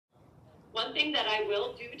One thing that I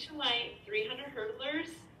will do to my 300 hurdlers,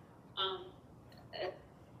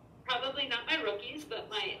 probably not my rookies, but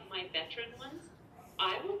my veteran ones,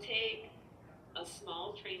 I will take a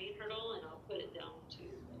small training hurdle and I'll put it down to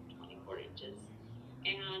like 24 inches.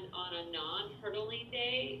 And on a non-hurdling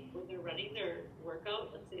day, when they're running their workout,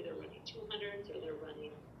 let's say they're running 200s or they're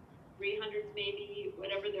running 300s maybe,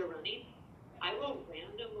 whatever they're running, I will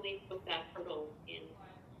randomly put that hurdle in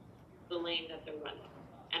the lane that they're running.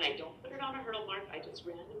 And I don't put it on a hurdle mark, I just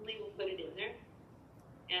randomly will put it in there.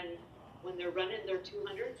 And when they're running their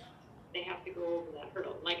 200s, they have to go over that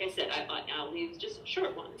hurdle. Like I said, I'll use just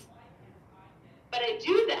short ones. But I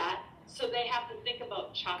do that so they have to think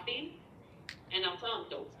about chopping, and I'll tell them,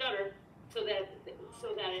 don't stutter, so that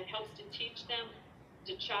it helps to teach them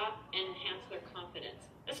to chop and enhance their confidence,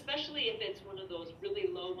 especially if it's one of those really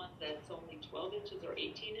low ones that's only 12 inches or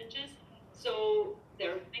 18 inches. So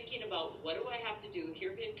they're thinking about, what do I have to do?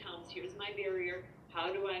 Here it comes, here's my barrier.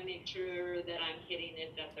 How do I make sure that I'm hitting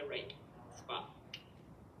it at the right spot?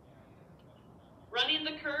 Running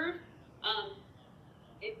the curve,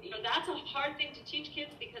 that's a hard thing to teach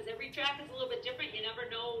kids because every track is a little bit different. You never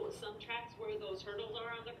know some tracks where those hurdles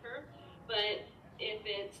are on the curve. But if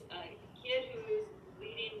it's a kid who's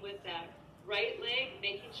leading with that right leg,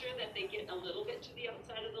 making sure that they get a little bit to the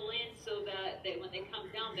outside of the lane so that when they come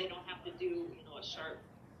down, they don't have to do a sharp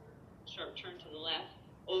turn to the left.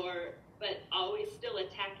 But always still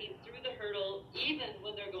attacking through the hurdle, even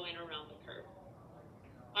when they're going around the curve.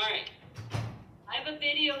 All right, I have a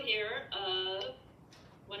video here of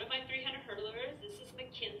one of my 300 hurdlers. This is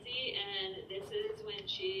Mackenzie, and this is when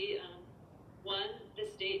she won the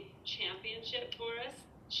state championship for us.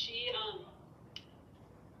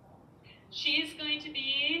 She's going to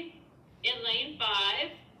be in lane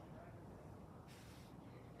 5.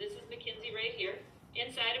 This is Mackenzie right here.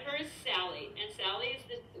 Inside of her is Sally, and Sally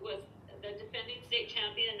was the defending state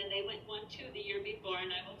champion, and they went 1-2 the year before.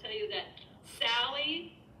 And I will tell you that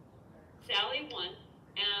Sally won,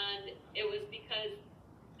 and it was because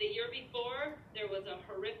the year before there was a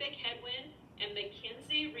horrific headwind, and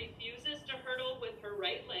Mackenzie refuses to hurdle with her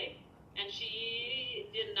right leg, and she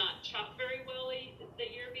did not chop very well the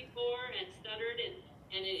year before and stuttered,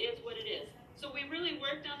 and it is what it is. So we really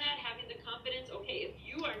worked on that, having the confidence, okay, if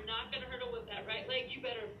you are not going to hurdle with that right leg, you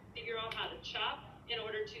better figure out how to chop in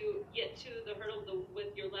order to get to the hurdle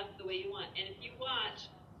with your left the way you want. And if you watch,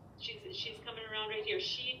 she's coming around right here.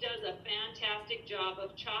 She does a fantastic job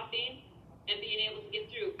of chopping and being able to get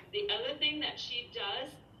through. The other thing that she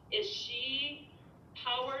does is she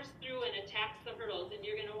powers through and attacks the hurdles. And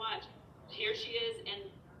you're going to watch. Here she is, and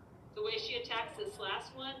the way she attacks this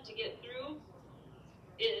last one to get through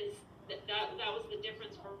is that was the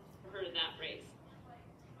difference for her in that race.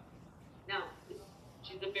 Now,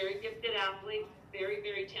 she's a very gifted athlete, very,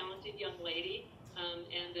 very talented young lady.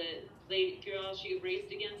 And the lady girl she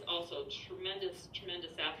raced against, also tremendous,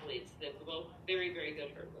 tremendous athletes that were both very, very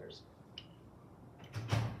good hurdlers.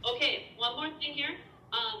 Okay, one more thing here.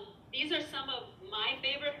 These are some of my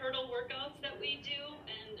favorite hurdle workouts that we do,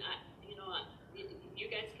 and you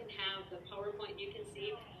guys can have the PowerPoint, you can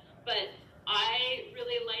see, but I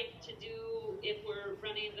really like to do, if we're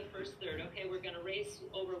running the first third, okay, we're going to race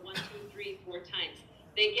over 1, 2, 3, 4 times.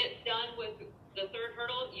 They get done with the third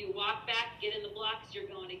hurdle, you walk back, get in the blocks, you're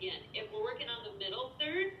going again. If we're working on the middle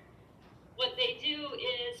third, what they do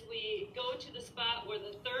is we go to the spot where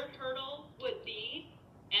the third hurdle would be,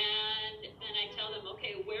 and then I tell them,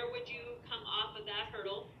 okay, where would you come off of that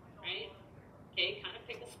hurdle, right? Okay, kind of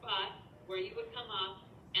pick a spot where you would come off,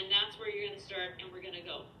 and that's where you're going to start, and we're going to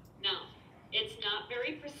go. Now, it's not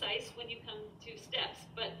very precise when you come to steps,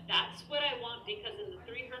 but that's what I want, because in the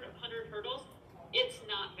 300 hurdles, it's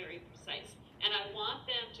not very precise. And I want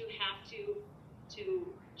them to have to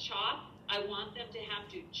chop. I want them to have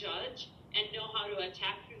to judge and know how to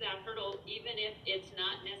attack through that hurdle, even if it's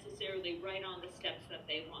not necessarily right on the steps that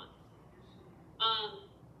they want.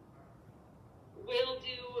 We'll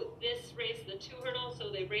do this race, the 2 hurdles, so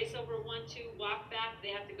they race over 1, 2, walk back, they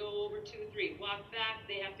have to go over 2, 3, walk back,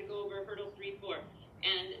 they have to go over hurdle 3, 4,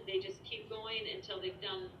 and they just keep going until they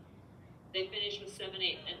finish with 7,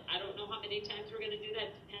 8, and I don't know how many times we're going to do that,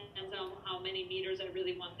 depends on how many meters I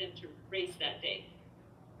really want them to race that day.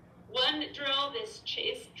 One drill, this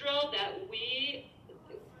chase drill that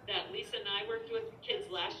Lisa and I worked with kids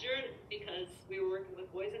last year, because we were working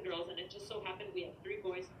with boys and girls, and it just so happened we had 3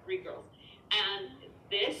 boys, 3 girls. And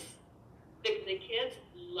the kids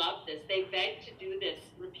loved this. They begged to do this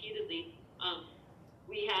repeatedly.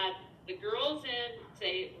 We had the girls in,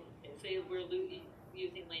 say we're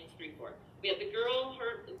using lanes 3, 4. We had the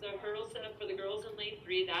hurdle set up for the girls in lane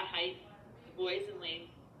 3, that height, the boys in lane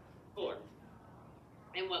 4.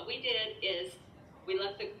 And what we did is we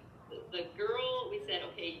let the girl, we said,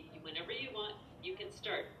 okay, whenever you want, you can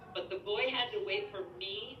start. But the boy had to wait for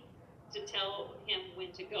me to tell him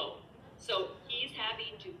when to go. So he's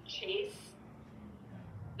having to chase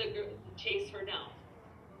her down.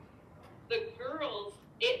 The girls,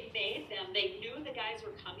 it made them, they knew the guys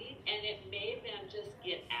were coming, and it made them just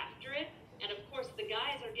get after it. And of course, the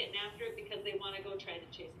guys are getting after it because they want to go try to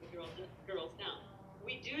chase the girls down.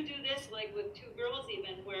 We do this like with two girls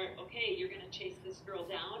even, where, okay, you're going to chase this girl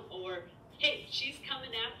down, or, hey, she's coming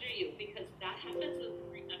after you, because that happens in the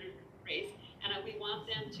 300 race, and we want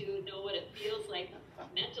them to know what it feels like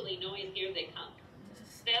mentally, knowing here they come.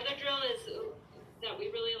 The other drill is that we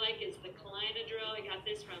really like is the Kalina drill. I got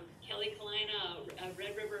this from Kelly Kalina, a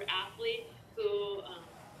Red River athlete who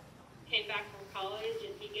came back from college,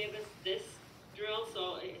 and he gave us this drill.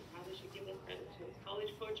 So I probably should give this credit to his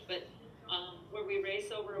college coach, but where we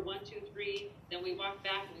race over 1, 2, 3, then we walk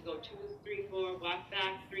back and we go 2, 3, 4, walk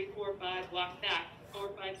back, 3, 4, 5, walk back, 4,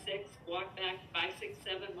 5, 6, walk back, 5, 6,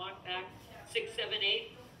 7, walk back, 6, 7,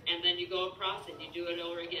 8, and then you go across and you do it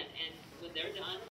over again. And when they're done,